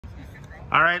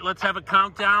All right, let's have a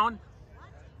countdown.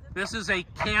 This is a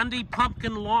candy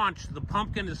pumpkin launch. The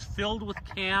pumpkin is filled with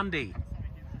candy.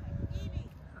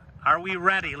 Are we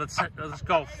ready? Let's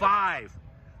go. 5,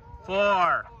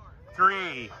 4,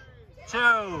 3,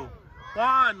 2,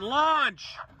 1, launch.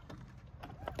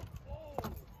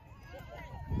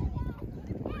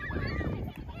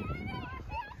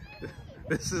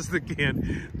 This is the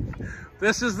candy.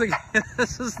 This is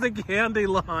the candy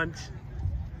launch.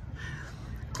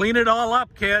 Clean it all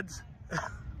up, kids.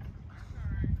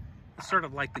 It's sort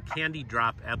of like the candy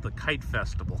drop at the Kite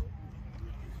Festival.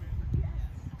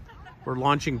 We're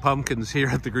launching pumpkins here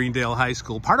at the Greendale High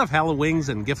School, part of Hallowings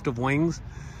and Gift of Wings,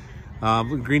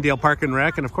 Greendale Park and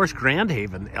Rec, and of course Grand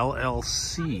Haven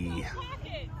LLC.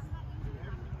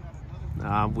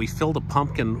 We filled a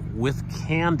pumpkin with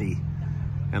candy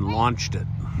and launched it.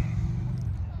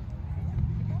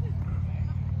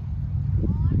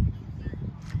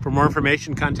 For more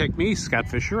information, contact me, Scott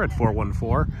Fisher, at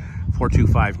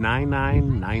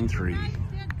 414-425-9993.